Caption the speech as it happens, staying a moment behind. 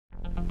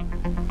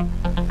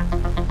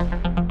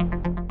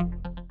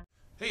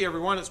Hey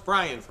everyone, it's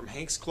Brian from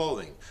Hank's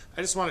Clothing.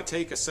 I just want to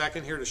take a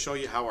second here to show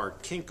you how our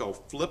Kinco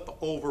flip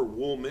over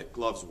wool mitt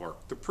gloves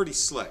work. They're pretty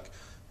slick.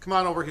 Come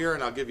on over here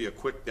and I'll give you a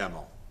quick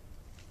demo.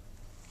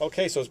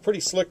 Okay, so it's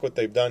pretty slick what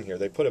they've done here.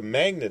 They put a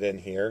magnet in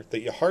here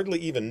that you hardly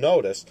even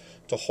notice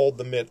to hold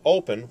the mitt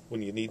open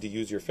when you need to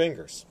use your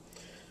fingers.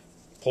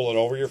 Pull it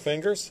over your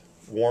fingers,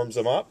 warms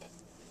them up.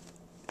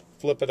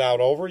 Flip it out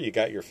over, you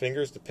got your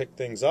fingers to pick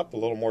things up, a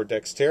little more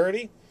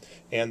dexterity,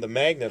 and the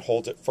magnet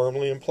holds it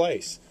firmly in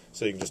place.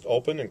 So you can just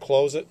open and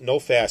close it, no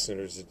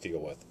fasteners to deal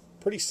with.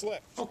 Pretty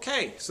slick.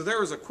 Okay, so there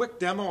was a quick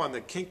demo on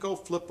the Kinco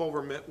flip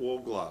over mitt wool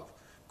glove.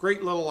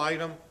 Great little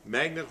item,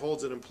 magnet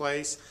holds it in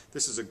place.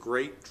 This is a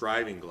great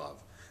driving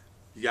glove.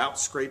 You out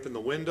scraping the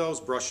windows,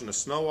 brushing the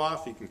snow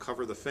off, you can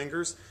cover the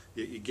fingers.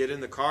 You get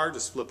in the car,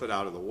 just flip it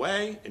out of the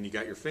way, and you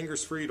got your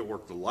fingers free to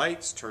work the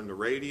lights, turn the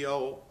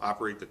radio,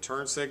 operate the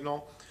turn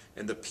signal,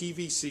 and the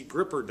PVC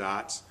gripper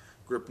dots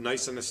grip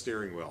nice on the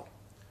steering wheel.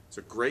 It's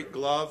a great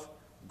glove,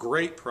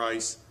 great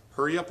price.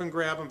 Hurry up and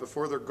grab them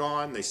before they're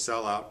gone. They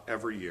sell out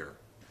every year.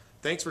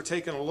 Thanks for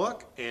taking a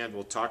look, and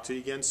we'll talk to you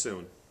again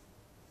soon.